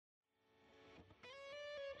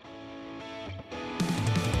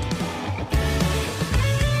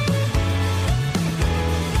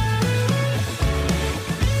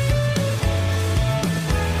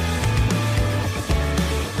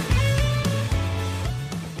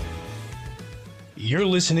You're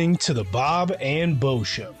listening to the Bob and Bo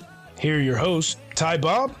Show. Here are your hosts, Ty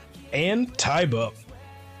Bob and Ty Bo.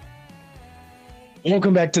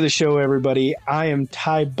 Welcome back to the show, everybody. I am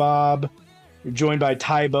Ty Bob, joined by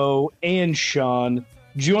Ty Bo and Sean.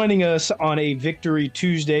 Joining us on a Victory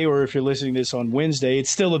Tuesday, or if you're listening to this on Wednesday,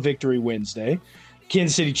 it's still a Victory Wednesday.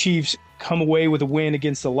 Kansas City Chiefs come away with a win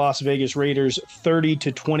against the Las Vegas Raiders,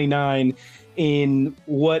 30-29, in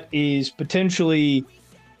what is potentially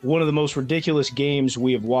one of the most ridiculous games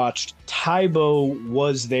we have watched. Ty Bo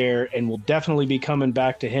was there, and we'll definitely be coming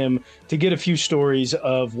back to him to get a few stories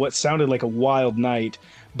of what sounded like a wild night.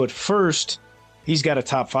 But first, he's got a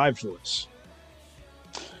top five for us.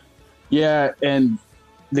 Yeah, and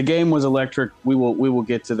the game was electric. We will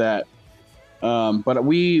get to that. But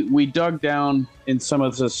we dug down in some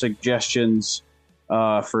of the suggestions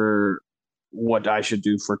for what I should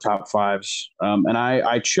do for top fives, and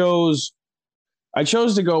I chose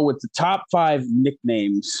to go with the top five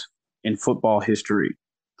nicknames in football history.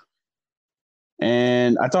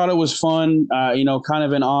 And I thought it was fun, kind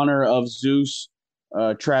of in honor of Zeus,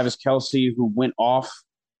 Travis Kelce, who went off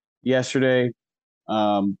yesterday.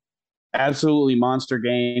 Absolutely monster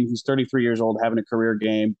game. He's 33 years old, having a career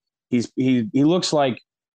game. He looks like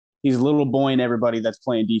he's a little boy in everybody that's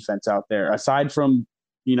playing defense out there. Aside from,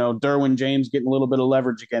 Derwin James getting a little bit of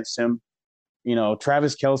leverage against him,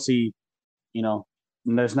 Travis Kelce,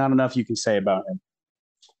 there's not enough you can say about him.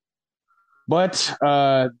 But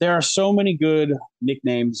there are so many good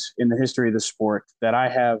nicknames in the history of the sport that I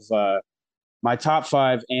have my top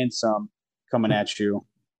five and some coming at you.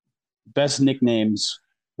 Best nicknames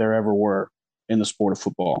there ever were in the sport of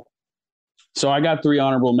football. So I got three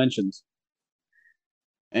honorable mentions.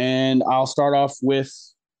 And I'll start off with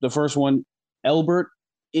the first one, Elbert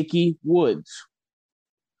Ickey Woods.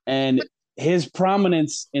 And his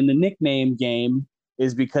prominence in the nickname game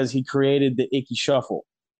is because he created the Ickey Shuffle.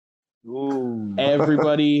 Ooh.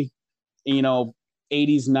 Everybody, 80s,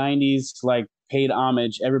 90s, paid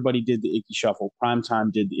homage. Everybody did the Ickey Shuffle.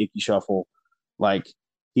 Primetime did the Ickey Shuffle.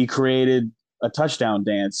 He created a touchdown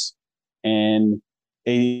dance, and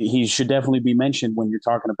he should definitely be mentioned when you're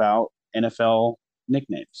talking about NFL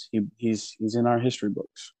nicknames. He's in our history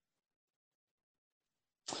books.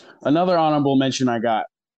 Another honorable mention I got,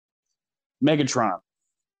 Megatron.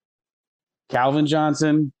 Calvin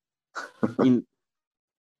Johnson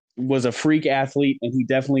was a freak athlete, and he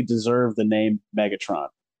definitely deserved the name Megatron.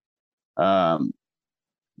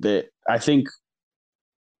 That I think,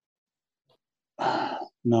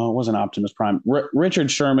 no, it wasn't Optimus Prime.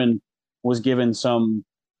 Richard Sherman was given some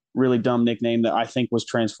really dumb nickname that I think was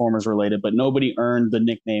Transformers related, but nobody earned the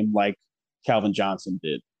nickname like Calvin Johnson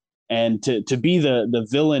did. And to be the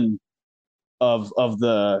villain of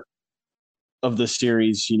the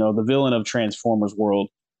series, the villain of Transformers world,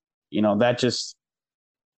 that just,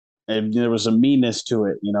 there was a meanness to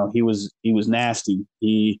it. He was nasty.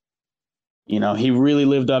 He really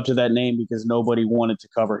lived up to that name because nobody wanted to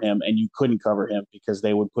cover him, and you couldn't cover him because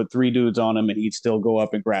they would put three dudes on him and he'd still go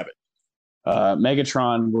up and grab it.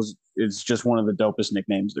 Megatron is just one of the dopest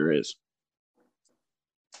nicknames there is.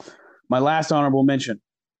 My last honorable mention,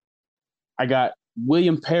 I got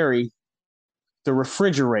William Perry, the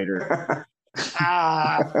Refrigerator.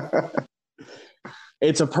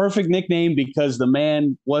 It's a perfect nickname because the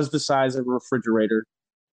man was the size of a refrigerator,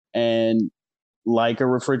 and like a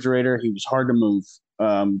refrigerator, he was hard to move.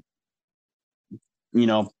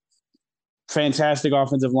 Fantastic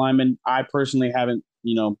offensive lineman. I personally haven't,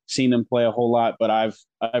 seen him play a whole lot, but I've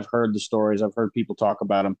heard the stories. I've heard people talk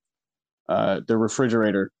about him. The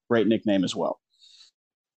Refrigerator, great nickname as well.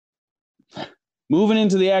 Moving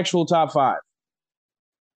into the actual top five.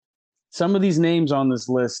 Some of these names on this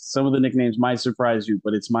list, some of the nicknames might surprise you,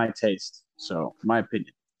 but it's my taste. So, my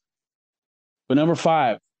opinion. But number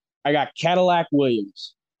five, I got Cadillac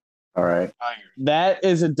Williams. All right. That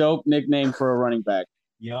is a dope nickname for a running back.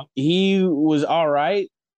 Yeah. He was all right.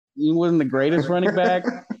 He wasn't the greatest running back,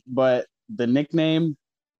 but the nickname,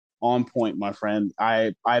 on point, my friend.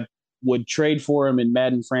 I would trade for him in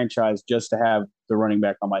Madden franchise just to have the running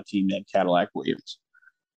back on my team named Cadillac Williams.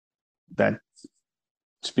 That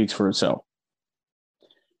speaks for itself.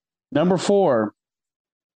 Number four,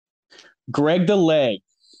 Greg the Leg.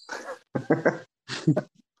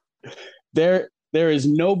 There is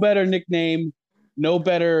no better nickname, no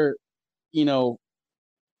better, it's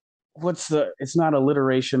not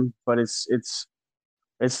alliteration, but it's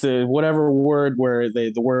the whatever word where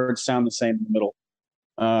the words sound the same in the middle.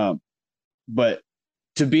 But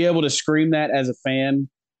to be able to scream that as a fan,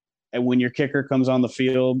 and when your kicker comes on the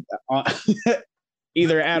field,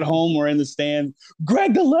 either at home or in the stand,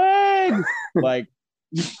 Greg the Leg,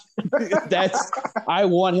 I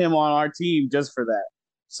want him on our team just for that.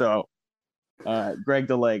 So, Greg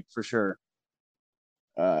the Leg for sure.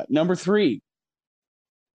 Number 3,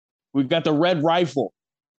 we've got the Red Rifle,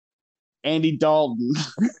 Andy Dalton.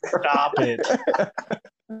 Stop it.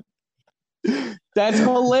 That's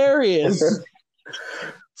hilarious.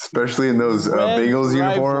 Especially in those Bengals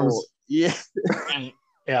uniforms. Yeah.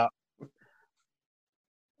 Yeah.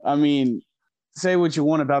 I mean, say what you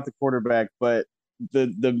want about the quarterback, but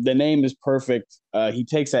the name is perfect. He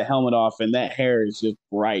takes that helmet off, and that hair is just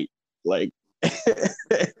bright. Like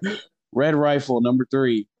Red Rifle, number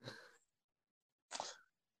 3.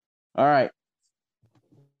 All right.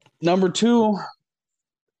 Number 2,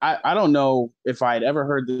 I don't know if I had ever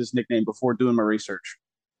heard this nickname before doing my research.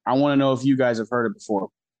 I want to know if you guys have heard it before.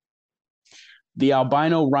 The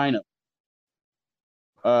Albino Rhino.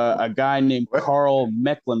 A guy named Carl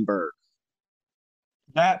Mecklenburg.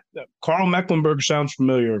 That Carl Mecklenburg sounds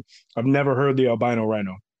familiar. I've never heard the albino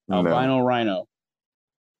rhino. Albino Rhino.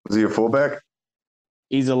 Was he a fullback?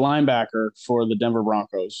 He's a linebacker for the Denver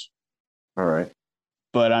Broncos. All right.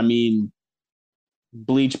 But I mean,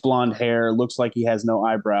 bleach blonde hair, looks like he has no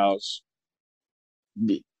eyebrows.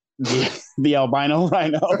 The Albino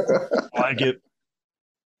Rhino. I like it.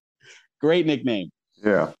 Great nickname.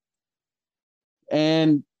 Yeah.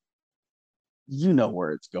 And you know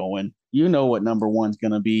where it's going. You know what number 1's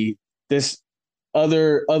going to be. This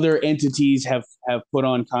other entities have put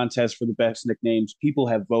on contests for the best nicknames. People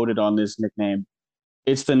have voted on this nickname.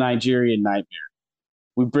 It's the Nigerian Nightmare.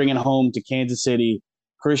 We bring it home to Kansas City.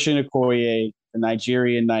 Christian Okoye, the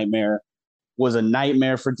Nigerian Nightmare, was a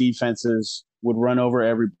nightmare for defenses, would run over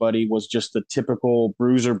everybody, was just the typical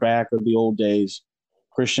bruiser back of the old days.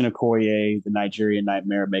 Christian Okoye, the Nigerian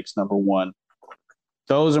Nightmare, makes number 1.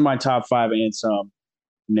 Those are my top 5 and some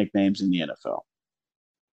nicknames in the NFL.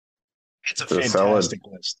 It's a fantastic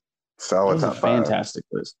list. Solid top 5. Fantastic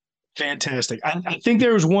list. Fantastic. I think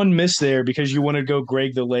there was one miss there because you want to go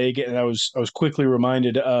Greg the Leg, and I was quickly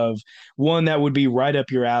reminded of one that would be right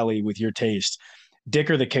up your alley with your taste.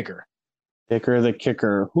 Dicker the Kicker. Dicker the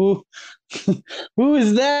Kicker. Who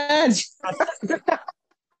is that?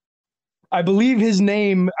 I believe his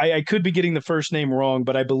name, I could be getting the first name wrong,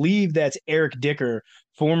 but I believe that's Eric Dicker,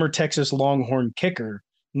 former Texas Longhorn kicker,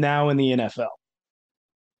 now in the NFL.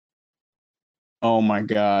 Oh, my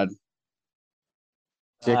God.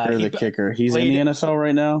 Dicker the Kicker. He's in the NFL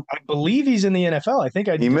right now? I believe he's in the NFL. I think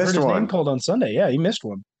I heard his name called on Sunday. Yeah, he missed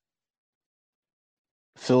one.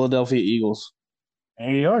 Philadelphia Eagles.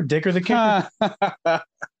 There you are, Dicker the Kicker.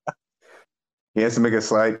 He has to make a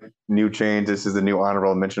slight new change. This is the new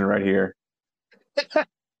honorable mention right here.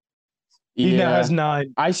 He now has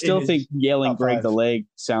 9. I still think yelling Greg the Leg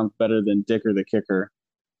sounds better than Dicker the Kicker.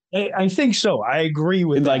 I think so. I agree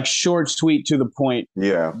with like short, sweet, to the point.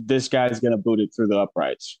 Yeah. This guy's going to boot it through the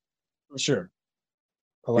uprights. For sure.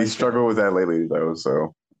 He struggled with that lately, though,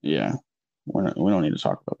 so. Yeah. We don't need to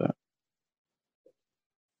talk about that.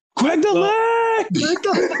 Greg the Leg!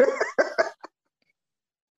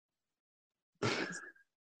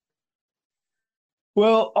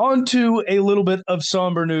 Well, on to a little bit of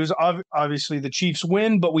somber news. Obviously, the Chiefs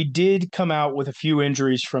win, but we did come out with a few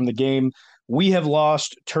injuries from the game. We have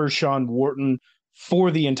lost Tershawn Wharton for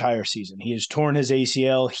the entire season. He has torn his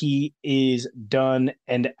ACL. He is done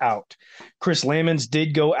and out. Chris Lamons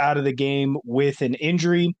did go out of the game with an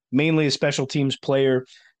injury, mainly a special teams player.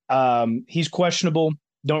 He's questionable.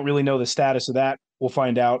 Don't really know the status of that. We'll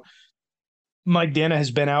find out. Mike Danna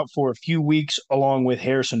has been out for a few weeks, along with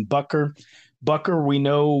Harrison Butker. Butker, we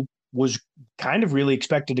know, was kind of really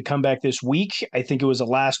expected to come back this week. I think it was a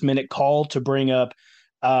last-minute call to bring up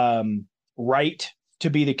Wright to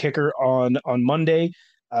be the kicker on Monday,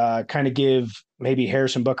 kind of give maybe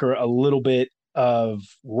Harrison Butker a little bit of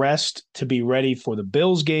rest to be ready for the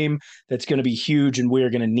Bills game. That's going to be huge, and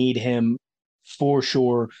we're going to need him for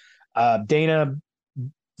sure. Dana,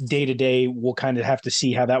 day-to-day, we'll kind of have to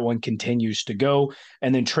see how that one continues to go.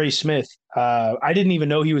 And then Trey Smith, I didn't even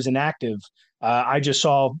know he was inactive. I just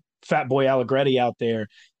saw Fat Boy Allegretti out there,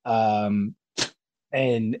 and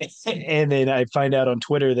then I find out on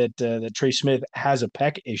Twitter that Trey Smith has a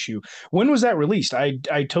pec issue. When was that released? I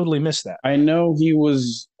totally missed that. I know he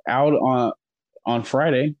was out on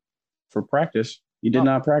Friday for practice. He did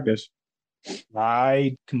not practice.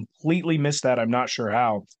 I completely missed that. I'm not sure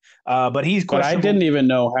how, but he's questionable. But I didn't even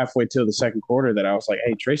know halfway till the second quarter that I was like,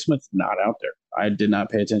 "Hey, Trey Smith's not out there." I did not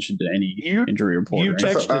pay attention to any injury report. You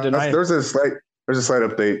texted tonight. There's a slight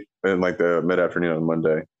update in like the mid afternoon on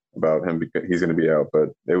Monday about him because he's going to be out, but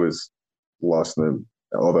it was lost in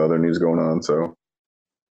all the other news going on. So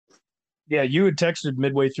Yeah, you had texted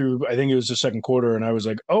midway through, I think it was the second quarter, and I was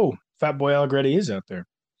like, "Oh, Fat Boy Allegretti is out there."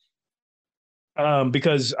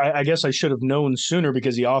 Because I guess I should have known sooner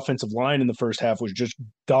because the offensive line in the first half was just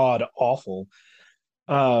god awful.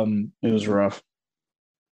 Um, It was rough.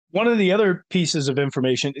 One of the other pieces of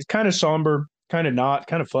information is kind of somber, kind of not,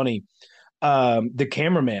 kind of funny. The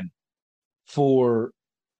cameraman for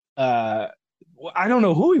uh, I don't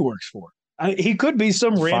know who he works for. He could be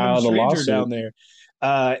some random Filed a stranger lawsuit. down there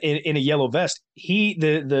in a yellow vest.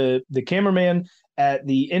 The cameraman at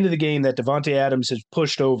the end of the game that Devontae Adams has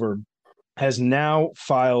pushed over has now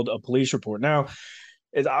filed a police report. Now,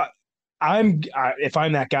 if I'm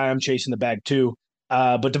that guy, I'm chasing the bag too.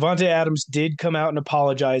 But Devontae Adams did come out and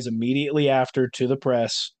apologize immediately after to the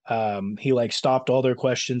press. He like stopped all their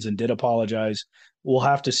questions and did apologize. We'll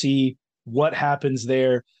have to see what happens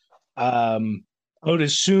there. I would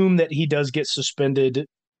assume that he does get suspended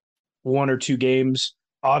 1 or 2 games.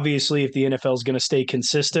 Obviously, if the NFL is going to stay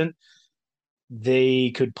consistent,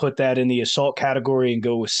 they could put that in the assault category and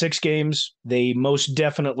go with 6 games. They most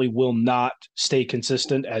definitely will not stay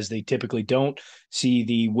consistent, as they typically don't. See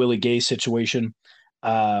the Willie Gay situation.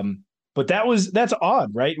 But that's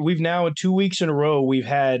odd, right? We've now 2 weeks in a row we've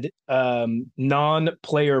had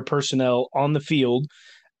non-player personnel on the field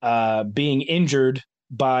being injured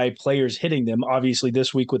by players hitting them. Obviously,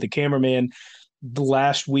 this week with the cameraman, the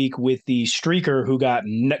last week with the streaker who got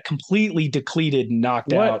completely depleted,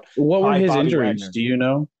 knocked out. What were by his Bobby injuries? Wagner. Do you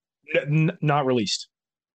know? Not released.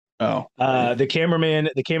 Oh, The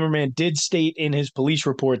cameraman did state in his police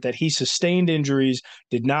report that he sustained injuries,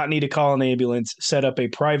 did not need to call an ambulance, set up a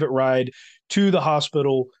private ride to the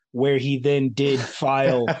hospital where he then did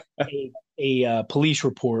file a police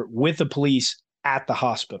report with the police at the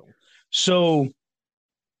hospital. So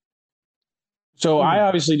I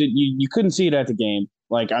obviously did. You couldn't see it at the game,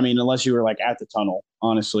 like I mean, unless you were like at the tunnel,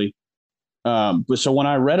 honestly. But so when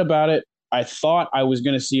I read about it, I thought I was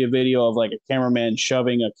going to see a video of like a cameraman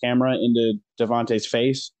shoving a camera into Devontae's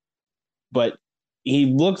face, but he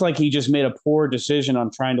looked like he just made a poor decision on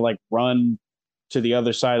trying to like run to the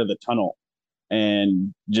other side of the tunnel,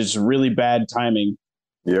 and just really bad timing.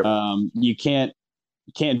 Yep. You can't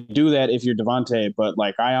do that if you're Devontae, but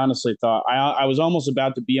like I honestly thought I was almost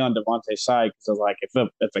about to be on Devontae's side because I was like,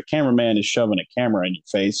 if a cameraman is shoving a camera in your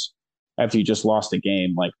face after you just lost a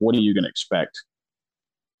game, like what are you going to expect?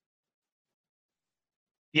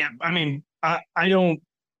 yeah, I mean, I don't.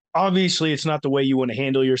 Obviously, it's not the way you want to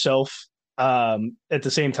handle yourself. At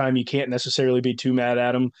the same time, you can't necessarily be too mad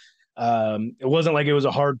at him. It wasn't like it was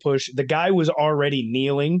a hard push. The guy was already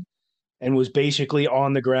kneeling and was basically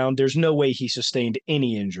on the ground. There's no way he sustained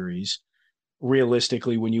any injuries,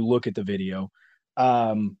 realistically, when you look at the video.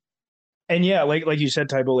 Um, and yeah, like you said,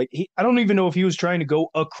 Tybo, like I don't even know if he was trying to go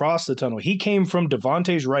across the tunnel. He came from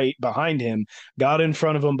Devontae's right behind him, got in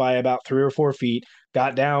front of him by about 3 or 4 feet,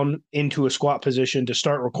 got down into a squat position to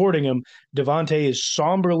start recording him. Devontae is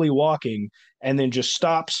somberly walking and then just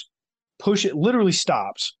stops, literally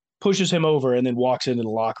stops, pushes him over, and then walks into the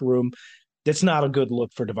locker room. That's not a good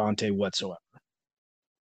look for Devontae whatsoever.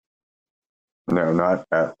 No, not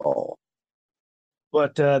at all.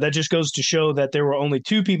 But that just goes to show that there were only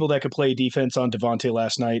 2 people that could play defense on Devontae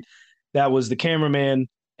last night. That was the cameraman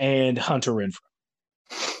and Hunter Renfrow.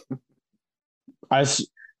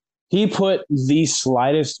 He put the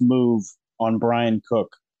slightest move on Brian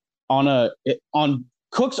Cook. On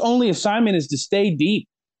Cook's only assignment is to stay deep.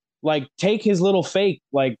 Like take his little fake.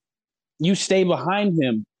 Like you stay behind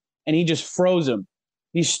him, and he just froze him.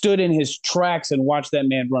 He stood in his tracks and watched that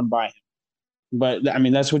man run by him. But I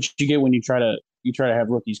mean, that's what you get when you try to have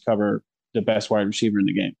rookies cover the best wide receiver in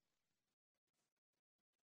the game.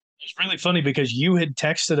 It's really funny because you had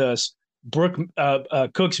texted us,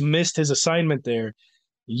 Cooks missed his assignment there.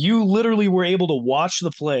 You literally were able to watch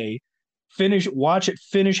the play, watch it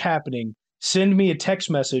finish happening, send me a text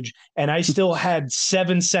message, and I still had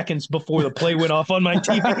 7 seconds before the play went off on my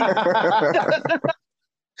TV.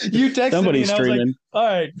 You texted Somebody's me and streaming.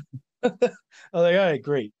 I was like, all right,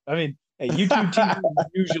 great. I mean, hey, YouTube TV is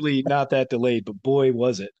usually not that delayed, but boy,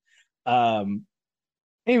 was it.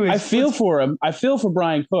 Anyways, I feel for him. I feel for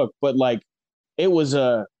Brian Cook, but like it was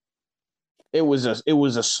a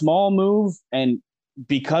small move, and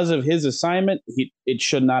because of his assignment, it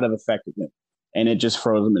should not have affected him, and it just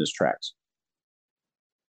froze him in his tracks.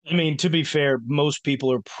 I mean, to be fair, most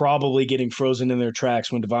people are probably getting frozen in their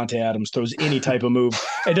tracks when Devontae Adams throws any type of move.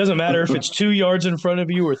 It doesn't matter if it's 2 yards in front of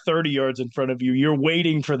you or 30 yards in front of you. You're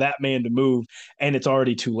waiting for that man to move, and it's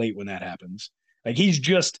already too late when that happens. Like he's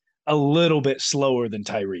just a little bit slower than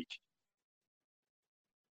Tyreek.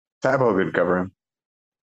 Tabo could cover him.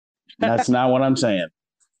 That's not what I'm saying.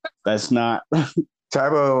 That's not.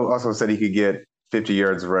 Tybo also said he could get 50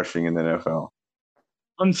 yards rushing in the NFL.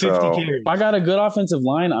 On 50 So- carries. If I got a good offensive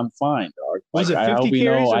line, I'm fine, dog. Was it I 50 hope you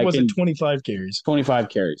carries know or I was can it 25 carries? 25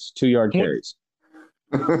 carries, 2-yard carries.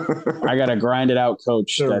 I got a grinded out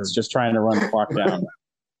coach Sure. that's just trying to run the clock down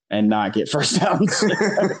and not get first downs.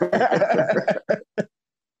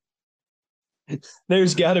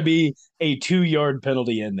 There's got to be a 2-yard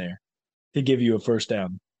penalty in there to give you a first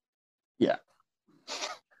down. Yeah.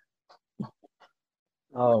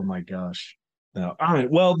 Oh my gosh. No. All right.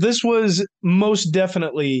 Well, this was most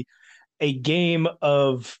definitely a game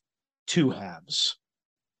of two halves.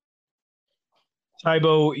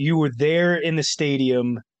 Tybo, you were there in the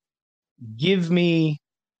stadium. Give me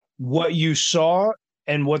what you saw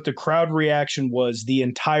and what the crowd reaction was the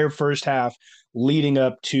entire first half leading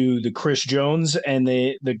up to the Chris Jones and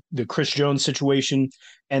the Chris Jones situation,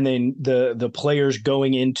 and then the players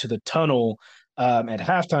going into the tunnel at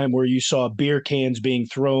halftime where you saw beer cans being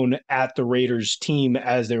thrown at the Raiders team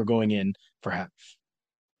as they were going in for half.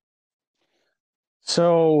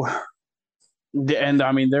 So, and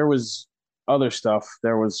I mean, there was other stuff.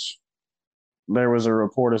 There was a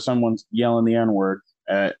report of someone yelling the N-word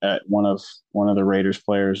at one of the Raiders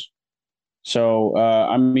players. So,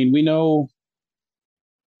 I mean, we know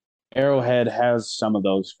Arrowhead has some of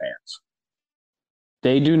those fans.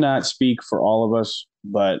 They do not speak for all of us,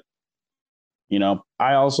 but you know,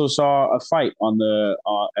 I also saw a fight on the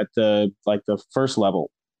at the first level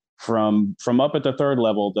from up at the third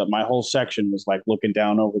level. That my whole section was like looking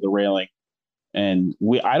down over the railing, and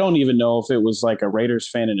I don't even know if it was like a Raiders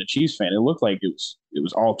fan and a Chiefs fan. It looked like it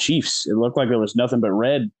was all Chiefs. It looked like there was nothing but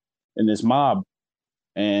red in this mob,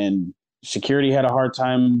 and security had a hard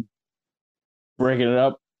time breaking it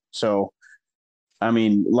up. So, I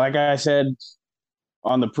mean, like I said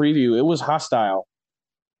on the preview, it was hostile,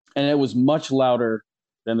 and it was much louder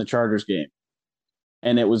than the Chargers game.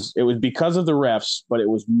 And it was because of the refs, but it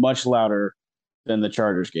was much louder than the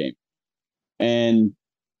Chargers game. And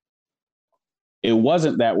it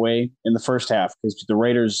wasn't that way in the first half because the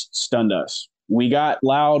Raiders stunned us. We got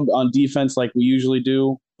loud on defense like we usually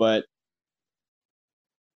do, but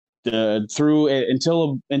until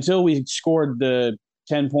we scored the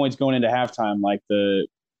 10 points going into halftime,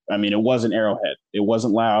 it wasn't Arrowhead. It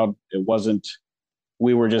wasn't loud.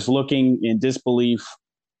 We were just looking in disbelief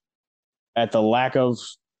at the lack of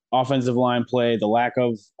offensive line play, the lack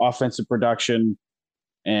of offensive production.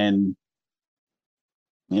 And,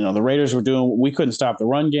 you know, the Raiders we couldn't stop the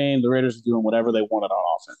run game. The Raiders were doing whatever they wanted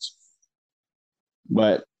on offense.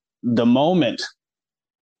 But the moment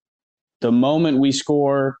we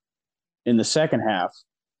score in the second half,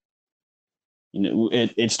 you know,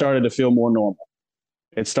 it started to feel more normal.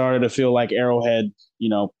 It started to feel like Arrowhead, you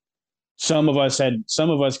know, some of us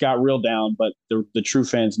got real down, but the true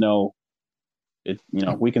fans know it, you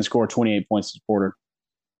know, we can score 28 points a quarter.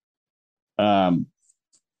 But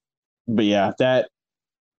yeah,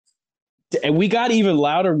 and we got even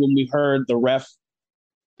louder when we heard the ref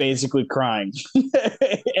basically crying.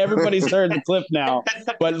 Everybody's heard the clip now,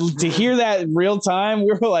 but to hear that in real time,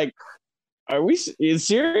 we were like, "Are we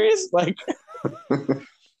serious?" Like,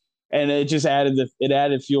 and it just added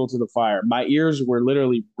fuel to the fire. My ears were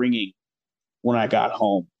literally ringing when I got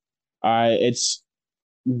home.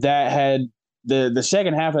 The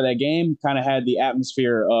second half of that game kind of had the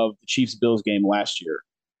atmosphere of the Chiefs-Bills game last year.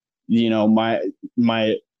 You know, my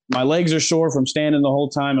legs are sore from standing the whole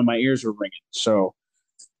time, and my ears are ringing. So,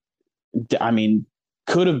 I mean,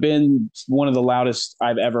 could have been one of the loudest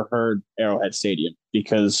I've ever heard Arrowhead Stadium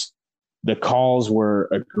because the calls were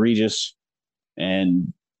egregious,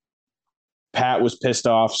 and Pat was pissed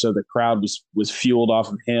off, so the crowd was fueled off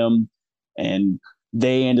of him, and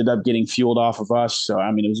they ended up getting fueled off of us. So,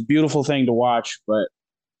 I mean, it was a beautiful thing to watch, but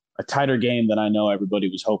a tighter game than I know everybody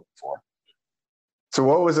was hoping for. So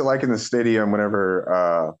what was it like in the stadium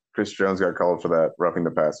whenever Chris Jones got called for that roughing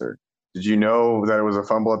the passer? Did you know that it was a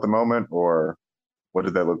fumble at the moment, or what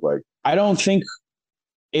did that look like? I don't think,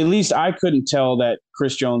 at least I couldn't tell that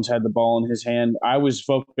Chris Jones had the ball in his hand. I was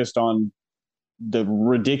focused on the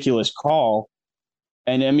ridiculous call.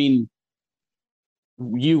 And I mean,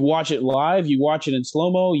 you watch it live, you watch it in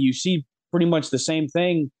slow-mo, you see pretty much the same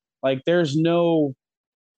thing. Like there's no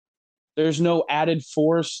added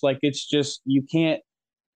force. Like it's just, you can't,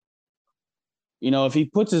 you know, if he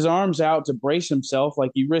puts his arms out to brace himself, like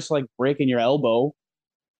you risk like breaking your elbow.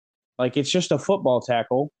 Like it's just a football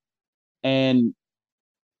tackle. And,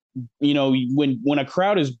 you know, when a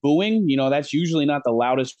crowd is booing, you know, that's usually not the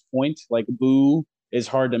loudest point. Like boo is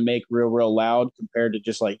hard to make real loud compared to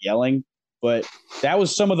just like yelling. But that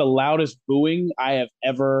was some of the loudest booing I have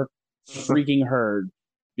ever freaking heard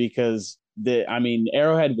because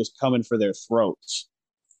Arrowhead was coming for their throats.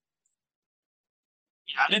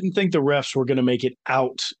 I didn't think the refs were going to make it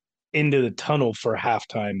out into the tunnel for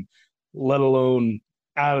halftime, let alone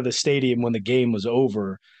out of the stadium when the game was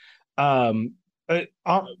over.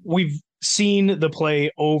 We've seen the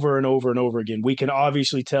play over and over and over again. We can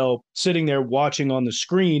obviously tell sitting there watching on the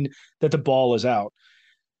screen that the ball is out.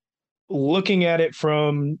 Looking at it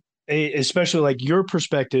from especially like your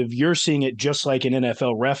perspective, you're seeing it just like an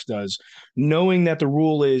NFL ref does, knowing that the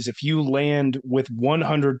rule is if you land with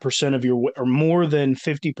 100% of your or more than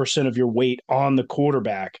 50% of your weight on the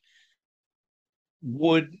quarterback,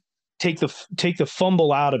 would take the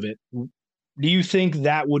fumble out of it. Do you think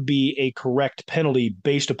that would be a correct penalty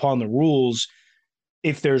based upon the rules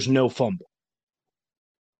if there's no fumble?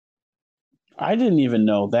 I didn't even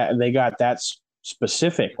know that they got that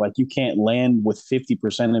specific. Like you can't land with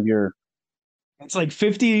 50% of your. It's like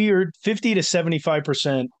 50 to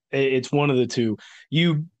 75%. It's one of the two.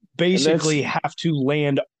 You basically have to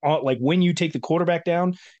land on, like when you take the quarterback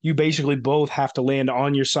down, you basically both have to land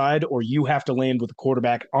on your side, or you have to land with the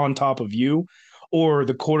quarterback on top of you, or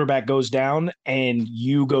the quarterback goes down and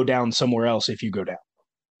you go down somewhere else if you go down.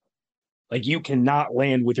 Like you cannot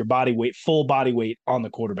land with your body weight, full body weight on the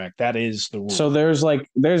quarterback. That is the rule. So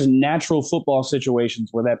there's natural football situations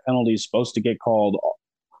where that penalty is supposed to get called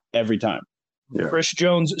every time. Yeah. Chris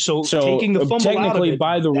Jones. So taking the fumble technically out of it,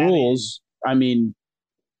 by the rules,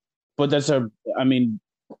 but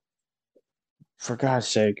for God's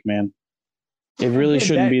sake, man, it really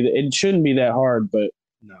shouldn't be. It shouldn't be that hard. But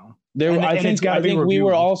no, I think we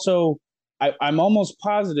were also. I'm almost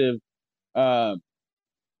positive. Pat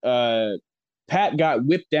got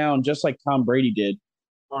whipped down just like Tom Brady did.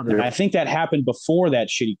 And I think that happened before that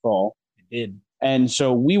shitty call. It did. And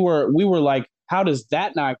so we were like, how does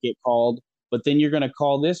that not get called? But then you're going to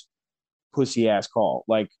call this pussy ass call.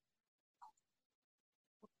 Like,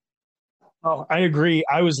 oh, I agree.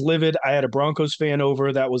 I was livid. I had a Broncos fan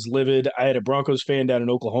over that was livid. I had a Broncos fan down in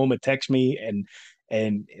Oklahoma text me,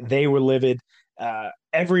 and they were livid.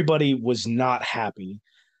 Everybody was not happy.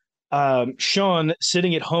 Sean,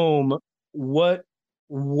 sitting at home, what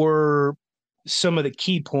were some of the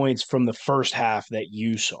key points from the first half that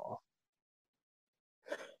you saw?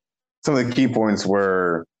 Some of the key points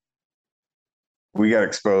were we got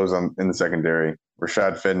exposed in the secondary.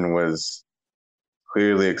 Rashad Fenton was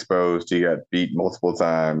clearly exposed. He got beat multiple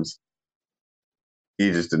times.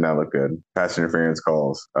 He just did not look good. Pass interference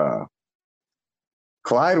calls.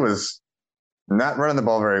 Clyde was not running the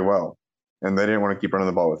ball very well, and they didn't want to keep running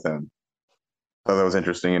the ball with him. Thought that was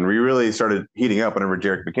interesting. And we really started heating up whenever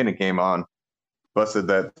Jerick McKinnon came on, busted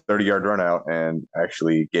that 30-yard run out, and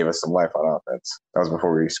actually gave us some life on offense. That was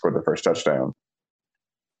before we scored the first touchdown.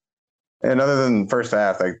 And other than the first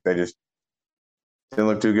half, they just didn't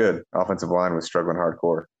look too good. Offensive line was struggling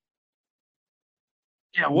hardcore.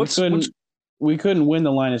 Yeah, we couldn't win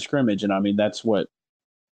the line of scrimmage, and that's what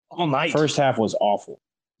all night. First half was awful.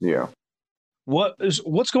 Yeah.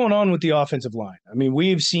 What's going on with the offensive line? I mean,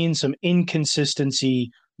 we've seen some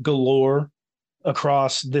inconsistency galore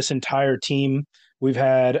across this entire team. We've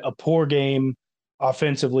had a poor game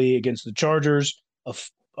offensively against the Chargers,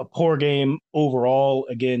 a poor game overall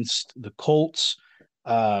against the Colts.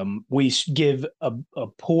 We give a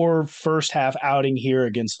poor first half outing here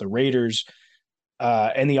against the Raiders.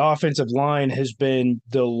 And the offensive line has been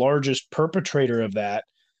the largest perpetrator of that.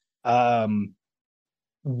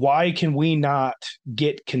 Why can we not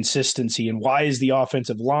get consistency? And why is the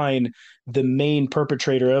offensive line the main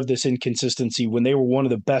perpetrator of this inconsistency when they were one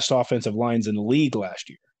of the best offensive lines in the league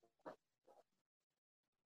last year? I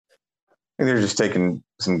think they're just taking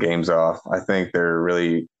some games off. I think they're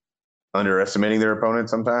really underestimating their opponent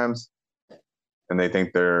sometimes, and they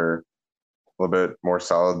think they're a little bit more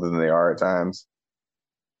solid than they are at times.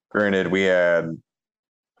 Granted, we had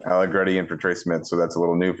Allegretti in for Trey Smith, so that's a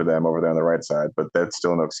little new for them over there on the right side, but that's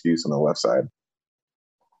still no excuse on the left side.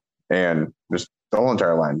 And just the whole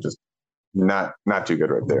entire line, just not too good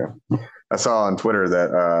right there. I saw on Twitter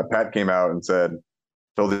that Pat came out and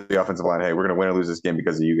told the offensive line, hey, we're going to win or lose this game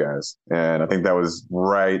because of you guys. And I think that was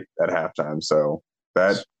right at halftime. So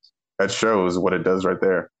that shows what it does right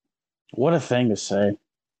there. What a thing to say.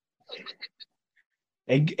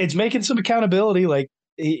 It's making some accountability. Like,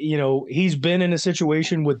 he's been in a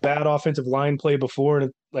situation with bad offensive line play before,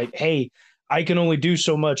 and like, hey, I can only do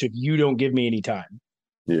so much if you don't give me any time.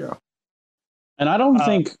 Yeah. And I don't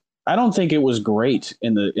think it was great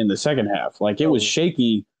in the second half. Like, it was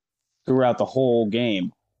shaky throughout the whole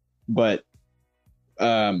game. But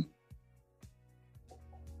to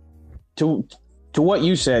what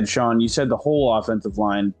you said, Sean, you said the whole offensive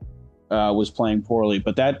line was playing poorly.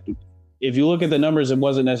 But that, if you look at the numbers, it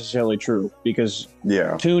wasn't necessarily true because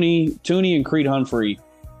Tooney and Creed Humphrey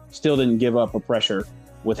still didn't give up a pressure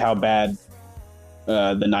with how bad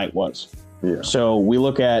the night was. Yeah. So we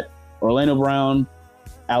look at Orlando Brown,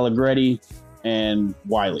 Allegretti, and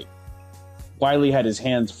Wiley. Wiley had his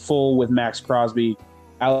hands full with Max Crosby.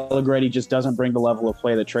 Allegretti just doesn't bring the level of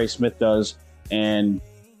play that Trey Smith does. And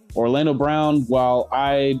Orlando Brown, while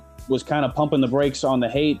I was kind of pumping the brakes on the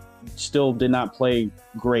hate, still did not play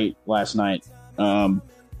great last night. I'm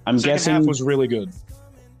guessing second half was really good.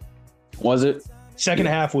 Was it? Second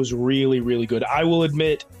half was really, really good. I will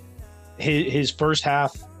admit his first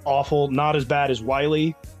half, awful. Not as bad as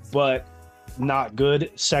Wiley, but not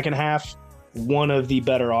good. Second half, one of the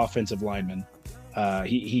better offensive linemen.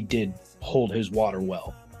 He did hold his water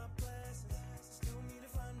well.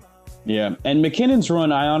 Yeah, and McKinnon's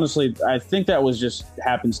run, I think that was just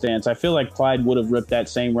happenstance. I feel like Clyde would have ripped that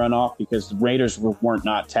same run off because the Raiders weren't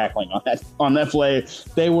not tackling on that play.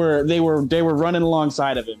 They were running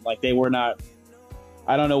alongside of him like they were not.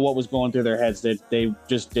 I don't know what was going through their heads. They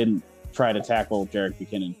just didn't try to tackle Jerick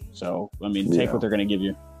McKinnon. So I mean, take what they're going to give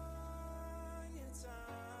you.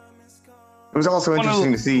 It was also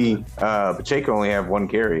interesting to see Pacheco only have one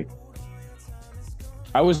carry.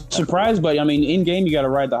 I was surprised, but I mean, in game you got to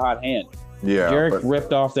ride the hot hand. Yeah, Jerick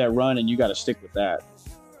ripped off that run, and you got to stick with that.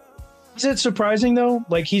 Is it surprising though?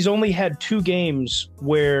 Like he's only had 2 games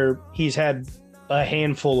where he's had a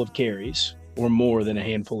handful of carries or more than a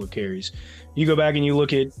handful of carries. You go back and you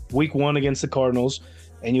look at week 1 against the Cardinals,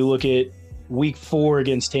 and you look at week 4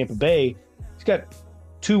 against Tampa Bay. He's got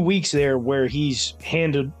 2 weeks there where he's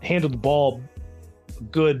handled the ball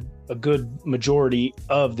a good majority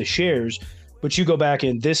of the shares. But you go back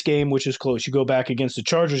in this game, which is close. You go back against the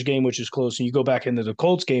Chargers game, which is close. And you go back into the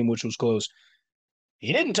Colts game, which was close.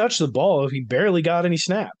 He didn't touch the ball. He barely got any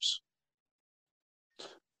snaps.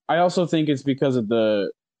 I also think it's because of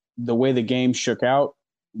the way the game shook out.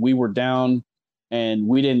 We were down, and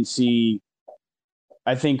we didn't see –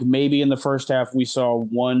 I think maybe in the first half we saw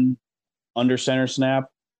one under center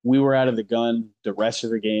snap. We were out of the gun the rest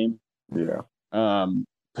of the game. Yeah.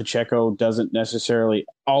 Pacheco doesn't necessarily,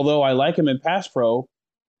 although I like him in pass pro,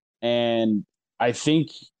 and I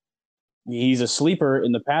think he's a sleeper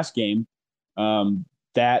in the pass game.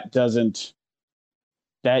 That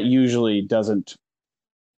usually doesn't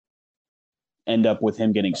end up with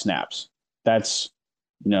him getting snaps. That's,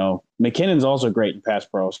 McKinnon's also great in pass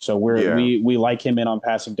pro, so we like him in on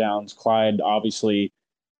passing downs. Clyde obviously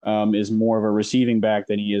is more of a receiving back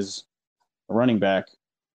than he is a running back.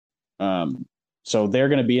 So they're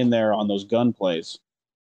going to be in there on those gun plays.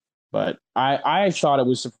 But I thought it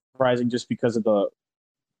was surprising just because of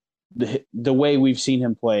the way we've seen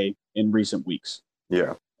him play in recent weeks.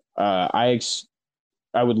 Yeah. I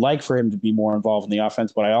would like for him to be more involved in the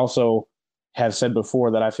offense, but I also have said before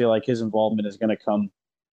that I feel like his involvement is going to come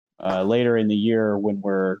later in the year when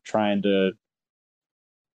we're trying to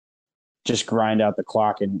just grind out the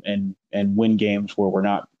clock and win games where we're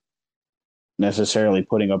not necessarily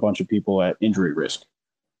putting a bunch of people at injury risk.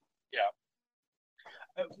 Yeah.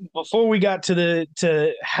 Before we got to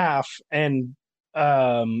half, and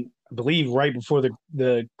I believe right before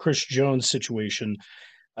the Chris Jones situation,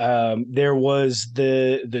 there was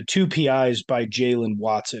the 2 PIs by Jalen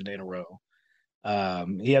Watson in a row.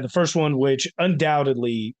 He had the first one, which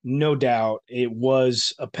undoubtedly, no doubt, it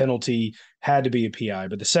was a penalty, had to be a PI.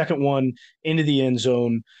 But the second one into the end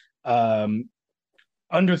zone,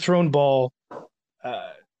 underthrown ball,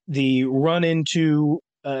 the run into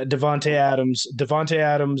Davante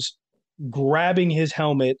Adams grabbing his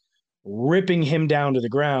helmet, ripping him down to the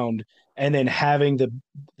ground, and then having the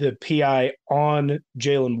PI on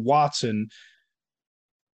Jalen Watson.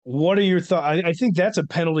 What are your thoughts? I think that's a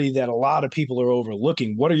penalty that a lot of people are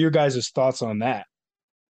overlooking. What are your guys' thoughts on that?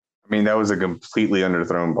 I mean, that was a completely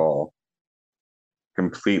underthrown ball.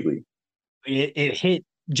 Completely. It hit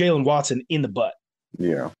Jalen Watson in the butt.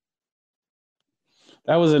 Yeah.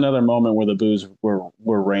 That was another moment where the boos were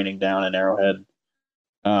raining down in Arrowhead.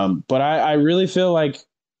 But I really feel like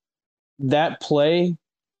that play,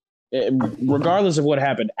 regardless of what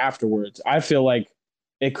happened afterwards, I feel like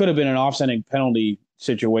it could have been an offsetting penalty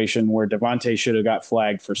situation where Davante should have got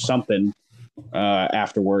flagged for something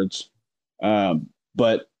afterwards.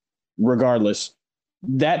 But regardless,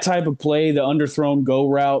 that type of play, the underthrown go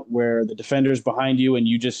route where the defender's behind you and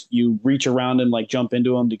you reach around and like jump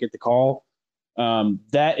into him to get the call,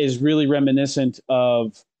 that is really reminiscent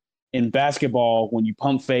of in basketball when you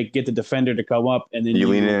pump fake, get the defender to come up, and then you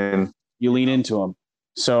lean into him.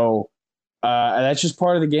 So that's just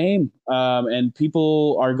part of the game, and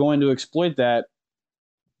people are going to exploit that.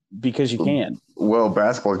 because you can. Well,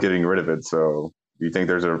 basketball is getting rid of it, so do you think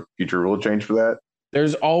there's a future rule change for that?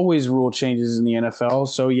 There's always rule changes in the NFL,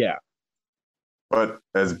 so yeah. But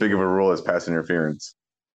as big of a rule as pass interference.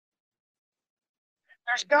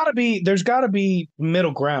 There's got to be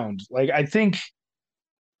middle ground. Like I think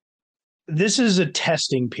this is a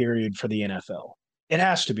testing period for the NFL. It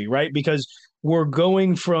has to be, right? Because we're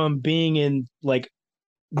going from being in like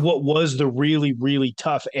what was the really, really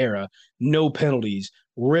tough era, no penalties,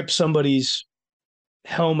 rip somebody's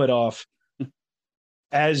helmet off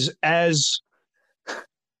as as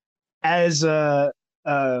oh,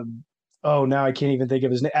 now I can't even think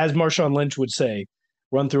of his name. As Marshawn Lynch would say,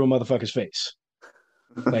 run through a motherfucker's face.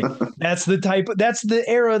 Like that's the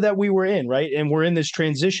era that we were in, right? And we're in this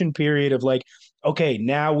transition period of like, okay,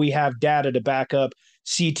 now we have data to back up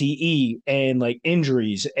CTE and like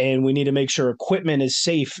injuries, and we need to make sure equipment is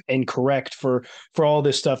safe and correct for all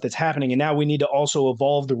this stuff that's happening. And now we need to also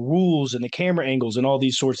evolve the rules and the camera angles and all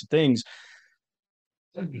these sorts of things.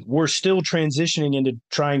 We're still transitioning into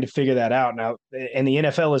trying to figure that out now, and the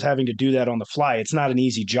NFL is having to do that on the fly. It's not an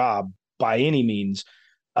easy job by any means.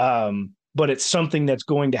 But it's something that's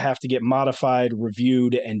going to have to get modified,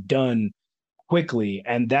 reviewed, and done quickly.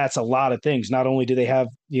 And that's a lot of things. Not only do they have,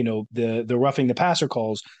 the roughing the passer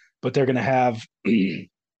calls, but they're going to have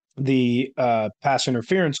the pass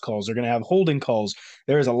interference calls. They're going to have holding calls.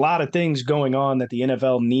 There's a lot of things going on that the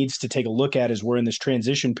NFL needs to take a look at as we're in this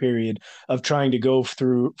transition period of trying to go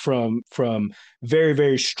through from very,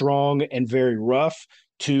 very strong and very rough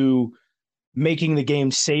to making the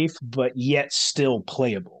game safe, but yet still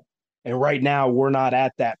playable. And right now, we're not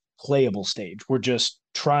at that playable stage. We're just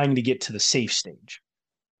trying to get to the safe stage.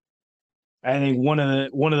 I think one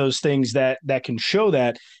of those things that can show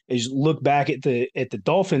that is look back at the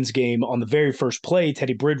Dolphins game on the very first play.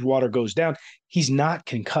 Teddy Bridgewater goes down. He's not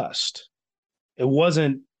concussed. It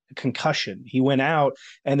wasn't a concussion. He went out,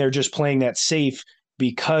 and they're just playing that safe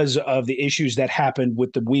because of the issues that happened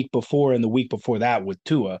with the week before and the week before that with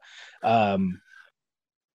Tua.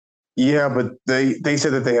 Yeah, but they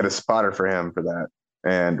said that they had a spotter for him for that.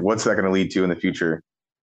 And what's that going to lead to in the future?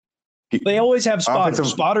 They always have spotters.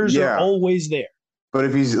 Spotters are always there. But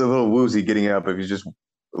if he's a little woozy getting up, if he's just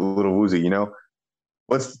a little woozy,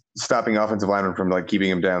 what's stopping offensive linemen from like keeping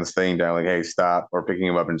him down, staying down, like, hey, stop, or picking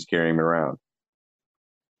him up and just carrying him around?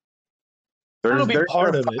 There's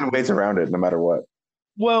part of it. Ways around it, no matter what.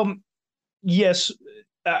 Well, yes,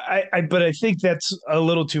 but I think that's a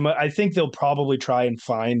little too much. I think they'll probably try and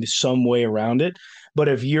find some way around it. But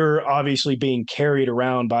if you're obviously being carried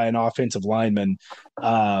around by an offensive lineman,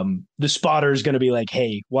 the spotter is going to be like,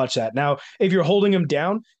 hey, watch that. Now, if you're holding him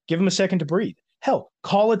down, give him a second to breathe. Hell,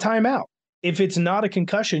 call a timeout. If it's not a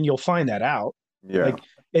concussion, you'll find that out. Yeah. Like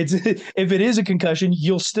if it is a concussion,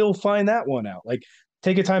 you'll still find that one out. Like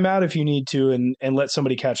take a timeout if you need to and let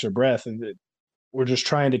somebody catch their breath. And we're just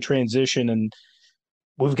trying to transition, and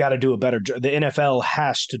we've got to do a better job. The NFL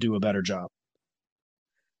has to do a better job.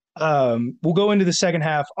 We'll go into the second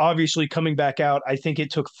half. Obviously, coming back out, I think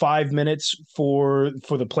it took 5 minutes for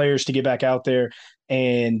the players to get back out there,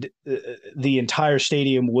 and the entire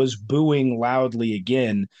stadium was booing loudly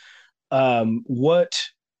again. What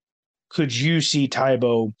could you see,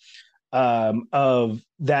 Tybo, of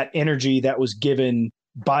that energy that was given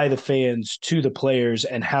by the fans to the players,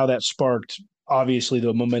 and how that sparked, obviously,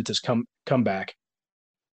 the momentous comeback?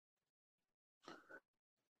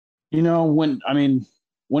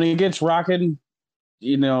 When it gets rocking,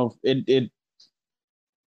 it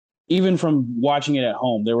even from watching it at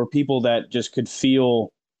home, there were people that just could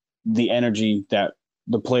feel the energy that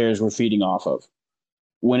the players were feeding off of.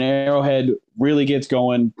 When Arrowhead really gets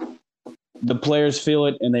going, the players feel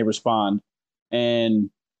it and they respond. And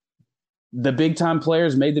the big time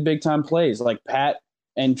players made the big time plays. Like Pat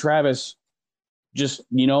and Travis just,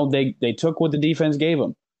 they took what the defense gave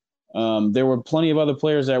them. There were plenty of other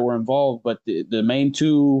players that were involved, but the main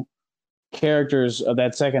two characters of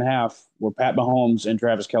that second half were Pat Mahomes and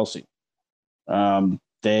Travis Kelce.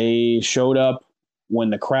 They showed up when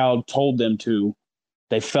the crowd told them to.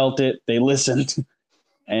 They felt it. They listened,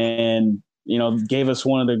 and gave us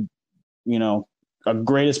one of the a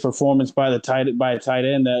greatest performance by a tight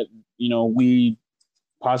end that we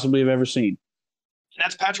possibly have ever seen.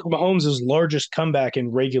 That's Patrick Mahomes' largest comeback in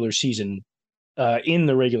regular season. In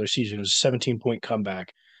the regular season, it was a 17-point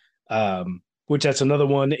comeback, which that's another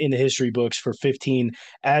one in the history books for 15,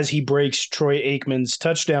 as he breaks Troy Aikman's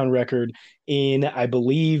touchdown record in, I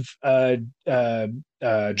believe,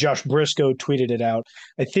 Josh Briscoe tweeted it out.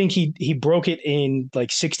 I think he broke it in like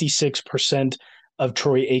 66% of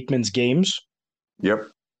Troy Aikman's games. Yep.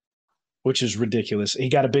 which is ridiculous. He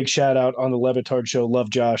got a big shout out on the Levitard show. Love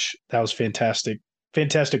Josh. That was fantastic.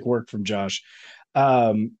 Fantastic work from Josh.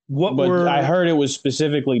 I heard it was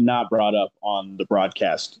specifically not brought up on the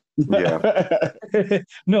broadcast. Yeah.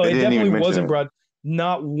 No, They it didn't definitely even mention wasn't it. brought.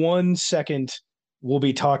 Not 1 second will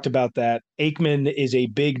be talked about that. Aikman is a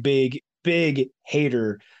big, big, big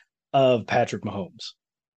hater of Patrick Mahomes.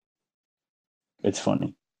 It's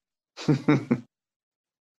funny.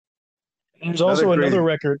 There's also crazy- another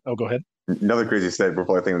record. Oh, go ahead. Another crazy stat. We're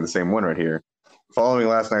probably thinking of the same one right here. Following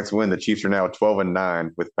last night's win, the Chiefs are now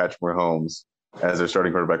 12-9 with Patrick Mahomes as their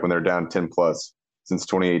starting quarterback when they're down 10 plus since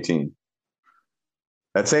 2018.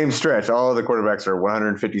 That same stretch, all of the quarterbacks are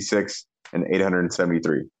 156 and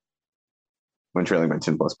 873 when trailing by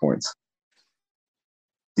 10 plus points.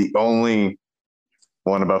 The only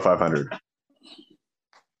one above 500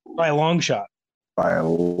 By a long shot. by a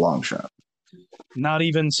long shot. Not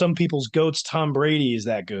even some people's goats. Tom Brady is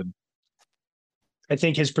that good. I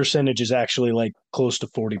think his percentage is actually like close to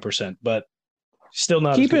 40%, but still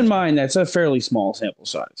not. Keep in mind that's a fairly small sample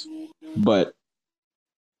size, but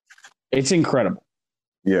it's incredible.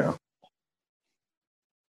 Yeah.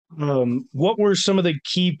 What were some of the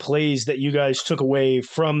key plays that you guys took away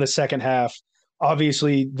from the second half?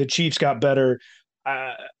 Obviously, the Chiefs got better.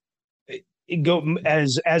 As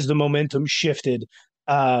the momentum shifted.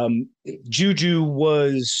 Juju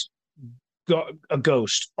was a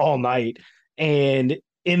ghost all night, and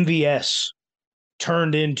MVS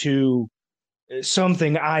turned into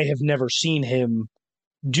something I have never seen him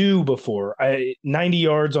do before. 90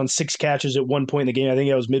 yards on 6 catches at one point in the game. I think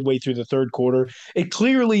that was midway through the third quarter.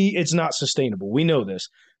 It's not sustainable. We know this,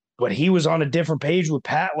 but he was on a different page with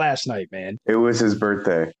Pat last night, man. It was his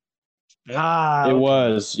birthday. It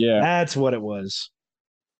was, yeah. That's what it was.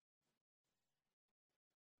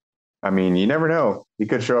 I mean, you never know. He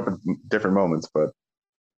could show up at different moments, but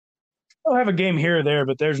I'll have a game here or there,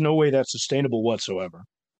 but there's no way that's sustainable whatsoever.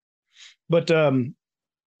 But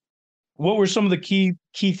what were some of the key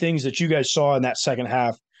things that you guys saw in that second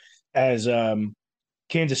half as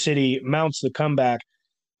Kansas City mounts the comeback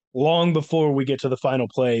long before we get to the final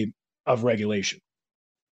play of regulation?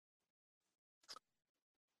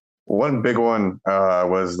 one big one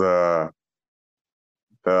was the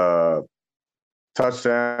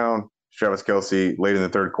touchdown, Travis Kelce, late in the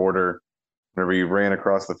third quarter, whenever he ran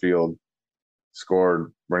across the field,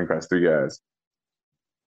 scored, running past 3 guys.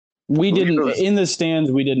 We didn't, in the stands,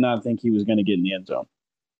 we did not think he was going to get in the end zone.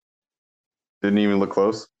 Didn't even look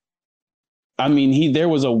close. I mean, there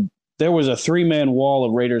was a 3-man wall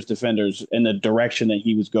of Raiders defenders in the direction that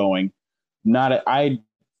he was going. I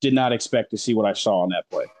did not expect to see what I saw on that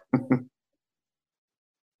play.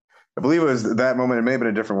 I believe it was that moment. It may have been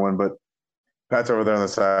a different one, but Pat's over there on the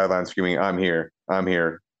sideline screaming, "I'm here, I'm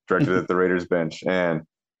here," directed at the Raiders bench. And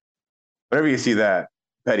whenever you see that,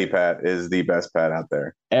 Petty Pat is the best Pat out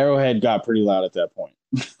there. Arrowhead got pretty loud at that point.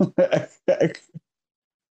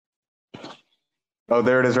 Oh,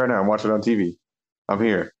 there it is right now. I'm watching it on TV. I'm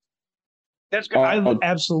here. That's good. I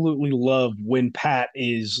absolutely love when Pat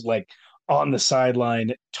is like on the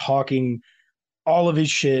sideline talking all of his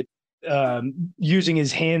shit, using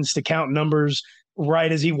his hands to count numbers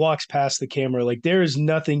right as he walks past the camera. Like, there is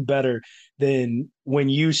nothing better than when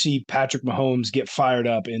you see Patrick Mahomes get fired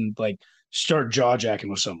up and like start jaw jacking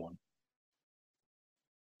with someone.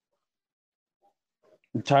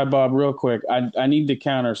 Ty Bob, real quick, I need to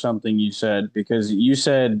counter something you said, because you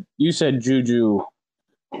said Juju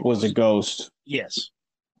was a ghost. Yes.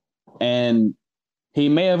 And he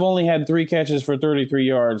may have only had 3 catches for 33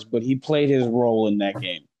 yards, but he played his role in that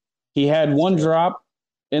game. He had 1 drop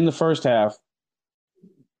in the first half.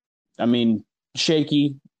 I mean,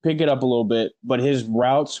 shaky, pick it up a little bit, but his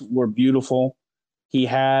routes were beautiful. He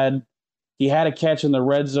had a catch in the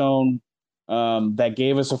red zone that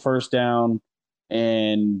gave us a first down,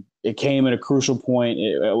 and it came at a crucial point.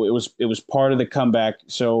 It was part of the comeback.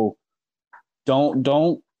 So don't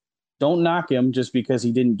knock him just because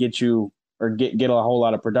he didn't get you or get a whole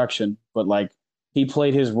lot of production, but like, he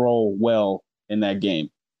played his role well in that game.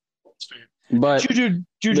 But Juju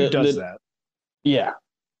does that. Yeah.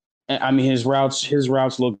 I mean, his routes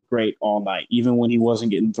looked great all night. Even when he wasn't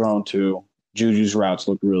getting thrown to, Juju's routes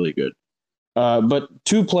looked really good. But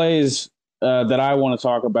 2 plays that I want to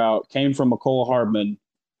talk about came from McCole Hardman,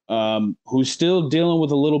 who's still dealing with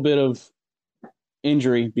a little bit of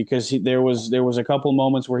injury, because there was a couple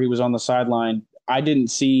moments where he was on the sideline. I didn't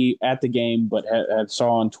see at the game, but had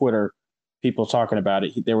saw on Twitter people talking about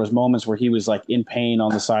it. There was moments where he was like in pain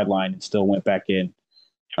on the sideline and still went back in.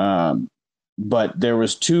 But there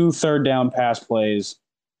was 2 third down pass plays,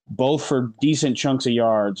 both for decent chunks of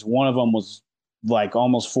yards. One of them was like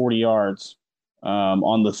almost 40 yards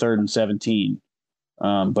on the 3rd and 17.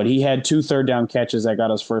 But he had 2 third-down catches that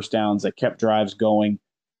got us first downs that kept drives going.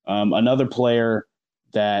 Another player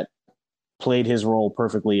that played his role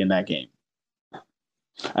perfectly in that game.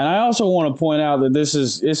 And I also want to point out that this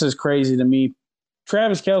is crazy to me.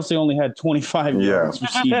 Travis Kelce only had 25 yards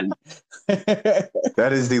receiving. That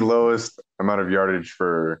is the lowest amount of yardage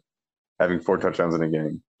for having 4 touchdowns in a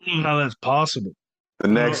game. How that's possible. The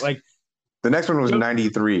next one was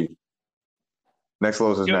 93. Next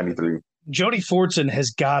lowest is 93. Jody Fortson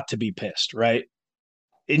has got to be pissed, right?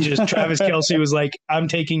 It just Travis Kelce was like, I'm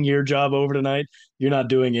taking your job over tonight. You're not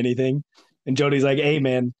doing anything. And Jody's like, hey,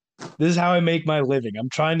 man, this is how I make my living. I'm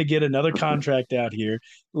trying to get another contract out here.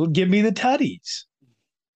 Give me the tutties.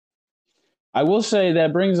 I will say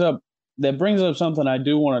that brings up something I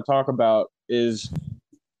do want to talk about is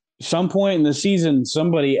some point in the season,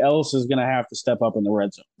 somebody else is going to have to step up in the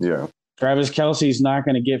red zone. Yeah. Travis Kelce's not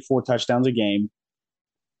going to get 4 touchdowns a game.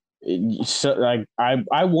 So, like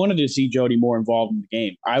I wanted to see Jody more involved in the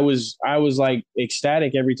game. I was like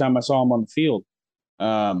ecstatic every time I saw him on the field.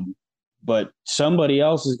 But somebody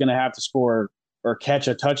else is going to have to score or catch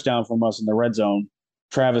a touchdown from us in the red zone.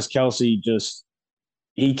 Travis Kelce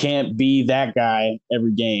he can't be that guy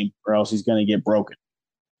every game, or else he's going to get broken.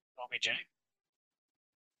 OBJ.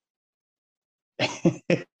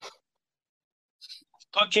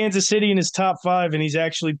 Put Kansas City in his top 5, and he's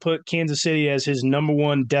actually put Kansas City as his number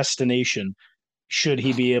 1 destination, should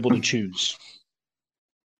he be able to choose.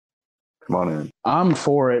 Come on in. I'm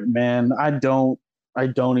for it, man. I don't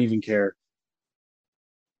even care.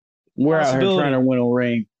 We're out here trying to win a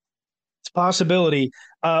ring. It's a possibility.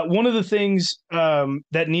 One of the things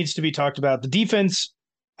that needs to be talked about, the defense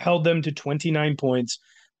held them to 29 points,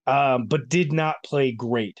 but did not play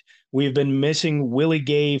great. We've been missing Willie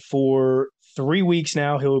Gay for 3 weeks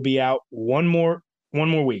now. He will be out one more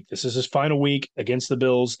week. This is his final week against the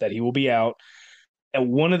Bills that he will be out.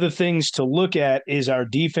 And one of the things to look at is our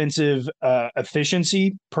defensive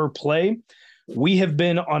efficiency per play. We have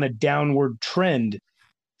been on a downward trend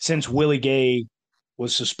since Willie Gay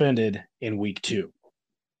was suspended in week 2.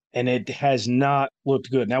 And it has not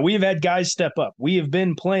looked good. Now, we have had guys step up. We have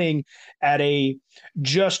been playing at a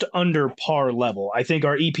just under par level. I think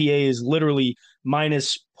our EPA is literally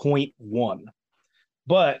minus 0.1.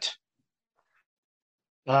 But,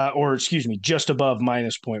 just above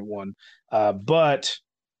minus 0.1.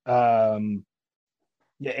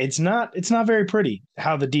 It's not very pretty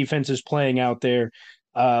how the defense is playing out there.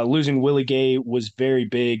 Losing Willie Gay was very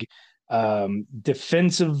big.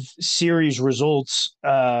 Defensive series results,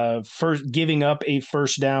 first giving up a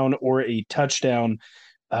first down or a touchdown.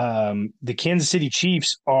 The Kansas City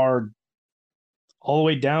Chiefs are all the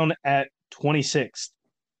way down at 26th,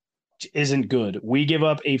 which isn't good. We give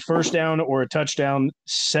up a first down or a touchdown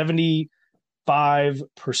 75%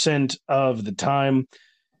 of the time.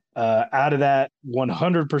 Out of that,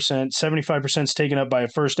 100%, 75% is taken up by a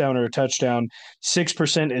first down or a touchdown.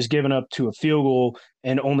 6% is given up to a field goal,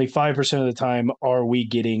 and only 5% of the time are we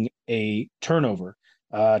getting a turnover.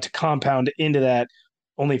 To compound into that,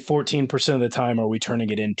 only 14% of the time are we turning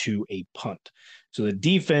it into a punt. So the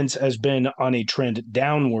defense has been on a trend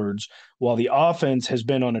downwards, while the offense has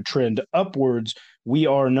been on a trend upwards. We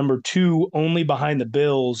are number 2 only behind the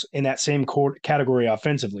Bills in that same category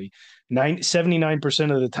offensively.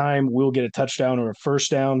 79% of the time we'll get a touchdown or a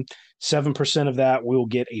first down. 7% of that we'll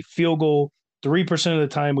get a field goal. 3% of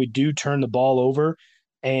the time we do turn the ball over,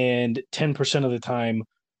 and 10% of the time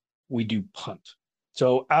we do punt.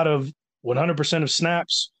 So out of 100% of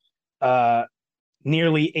snaps,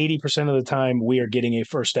 nearly 80% of the time we are getting a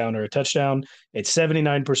first down or a touchdown. It's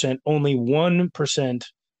 79%, only 1%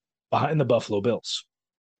 behind the Buffalo Bills.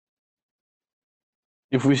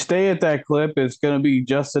 If we stay at that clip, it's going to be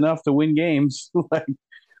just enough to win games. Like,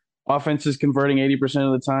 offense is converting 80%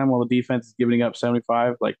 of the time while the defense is giving up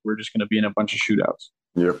 75%. Like, we're just going to be in a bunch of shootouts.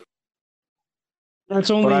 Yep. That's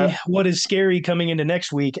only what is scary coming into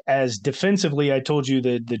next week, as defensively, I told you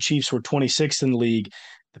that the Chiefs were 26th in the league.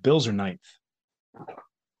 The Bills are 9th.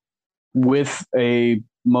 With a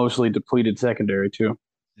mostly depleted secondary, too.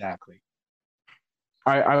 Exactly.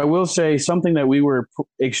 I will say something that we were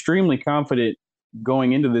extremely confident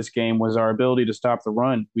going into this game was our ability to stop the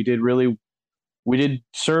run. We did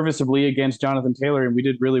serviceably against Jonathan Taylor, and we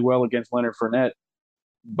did really well against Leonard Fournette.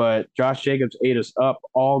 But Josh Jacobs ate us up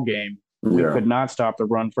all game. We could not stop the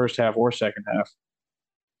run first half or second half.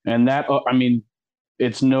 And that,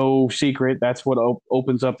 it's no secret. That's what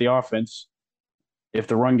opens up the offense if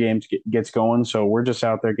the run game gets going. So we're just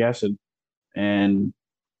out there guessing. And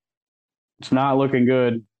it's not looking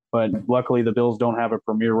good. but luckily the Bills don't have a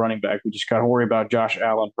premier running back. We just got to worry about Josh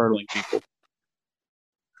Allen hurdling people.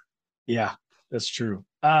 Yeah, that's true.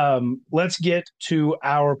 Let's get to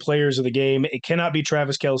our players of the game. It cannot be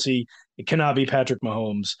Travis Kelce. It cannot be Patrick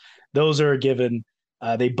Mahomes. Those are a given.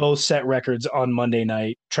 They both set records on Monday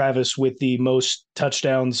night. Travis with the most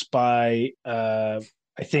touchdowns by, I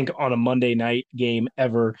think, on a Monday night game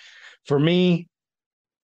ever. For me,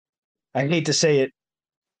 I hate to say it,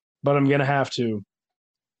 but I'm going to have to.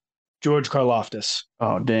 George Karlaftis.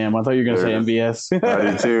 Oh, damn. I thought you were going to say MVS. I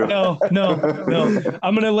did too. No.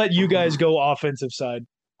 I'm going to let you guys go offensive side.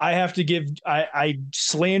 I have to give – I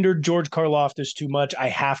slandered George Karlaftis too much. I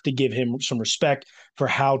have to give him some respect for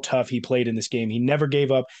how tough he played in this game. He never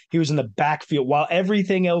gave up. He was in the backfield. While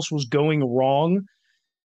everything else was going wrong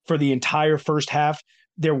for the entire first half,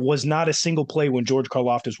 there was not a single play when George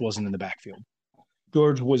Karlaftis wasn't in the backfield.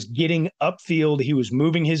 George was getting upfield. He was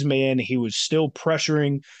moving his man. He was still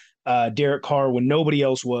pressuring Derek Carr when nobody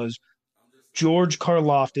else was. George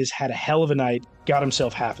Karlaftis had a hell of a night, got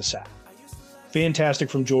himself half a sack. Fantastic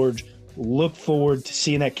from George. Look forward to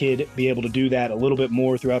seeing that kid be able to do that a little bit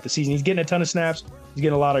more throughout the season. He's getting a ton of snaps. He's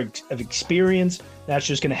getting a lot of experience. That's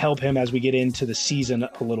just going to help him as we get into the season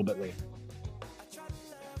a little bit later.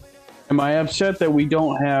 Am I upset that we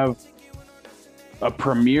don't have a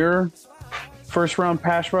premier first-round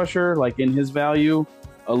pass rusher, like in his value,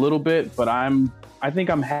 a little bit? But I think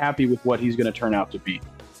I'm happy with what he's going to turn out to be.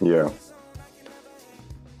 Yeah.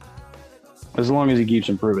 As long as he keeps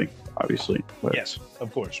improving, obviously. But, yes,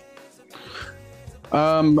 of course.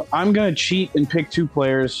 I'm going to cheat and pick two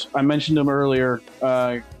players. I mentioned them earlier,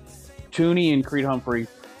 Tooney and Creed Humphrey.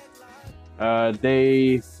 They're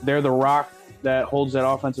the rock that holds that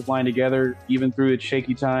offensive line together, even through its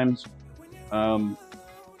shaky times.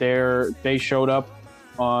 They showed up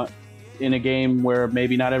in a game where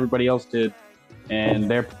maybe not everybody else did, and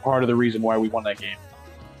they're part of the reason why we won that game.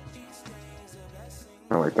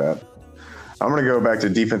 I like that. I'm going to go back to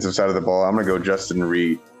the defensive side of the ball. I'm going to go Justin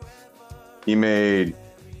Reed. He made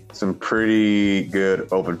some pretty good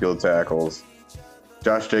open field tackles.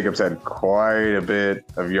 Josh Jacobs had quite a bit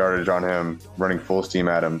of yardage on him, running full steam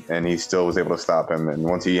at him, and he still was able to stop him. And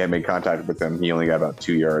once he had made contact with him, he only got about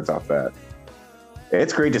 2 yards off that.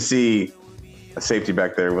 It's great to see a safety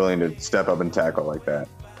back there willing to step up and tackle like that.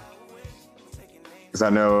 Because I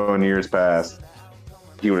know in years past,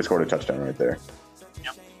 he would have scored a touchdown right there.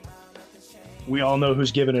 Yep. We all know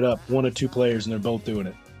who's giving it up. One or two players, and they're both doing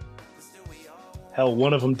it. Hell,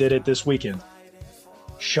 one of them did it this weekend.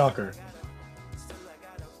 Shocker.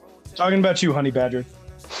 Talking about you, Honey Badger.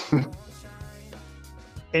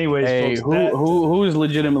 Anyways, hey, folks, who is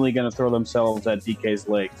legitimately going to throw themselves at DK's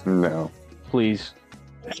legs? No. Please.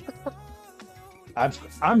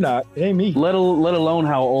 I'm not. It ain't me. Let alone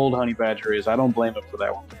how old Honey Badger is. I don't blame him for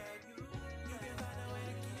that one.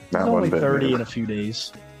 Not He's one only bit. 30 in a few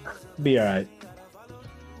days. Be all right.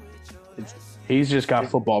 He's just got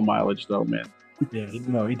football mileage, though, man. Yeah,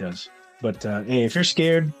 no, he does. But hey, if you're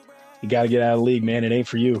scared, you got to get out of the league, man. It ain't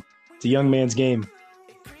for you. It's a young man's game.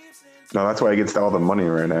 No, that's why he gets all the money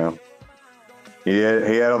right now. He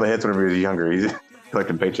had all the hits whenever he was younger. He's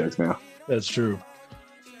collecting paychecks now. That's true.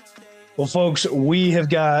 Well, folks, we have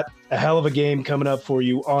got a hell of a game coming up for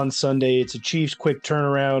you on Sunday. It's a Chiefs quick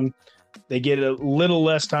turnaround. They get a little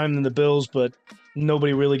less time than the Bills, but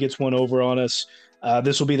nobody really gets one over on us.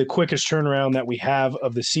 This will be the quickest turnaround that we have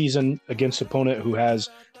of the season against an opponent who has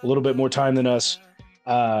a little bit more time than us.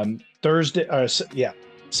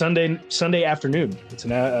 Sunday afternoon. It's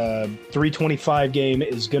an 3:25 game.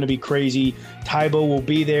 Is going to be crazy. Tybo will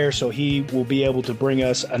be there, so he will be able to bring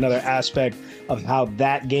us another aspect of how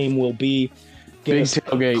that game will be. Get Big us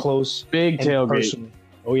tailgate. close. Big tailgate. Personal.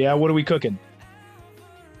 Oh yeah, what are we cooking?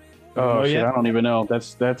 Oh shit, yeah. I don't even know.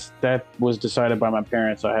 That was decided by my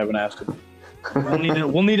parents. I haven't asked them.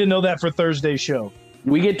 We'll need to know that for Thursday's show.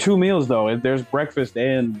 We get 2 meals though. There's breakfast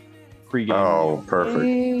and pregame. Oh, perfect.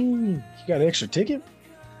 Dang, you got an extra ticket?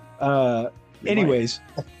 Anyways,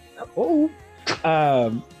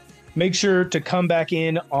 make sure to come back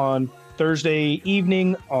in on Thursday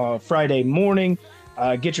evening, Friday morning.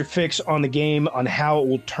 Get your fix on the game, on how it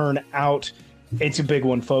will turn out. It's a big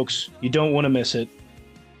one, folks. You don't want to miss it.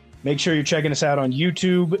 Make sure you're checking us out on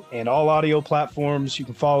YouTube and all audio platforms. You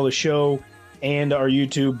can follow the show and our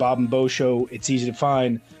YouTube, Bob and Bo Show. It's easy to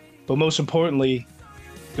find. But most importantly,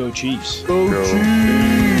 go Chiefs. Go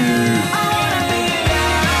Chiefs!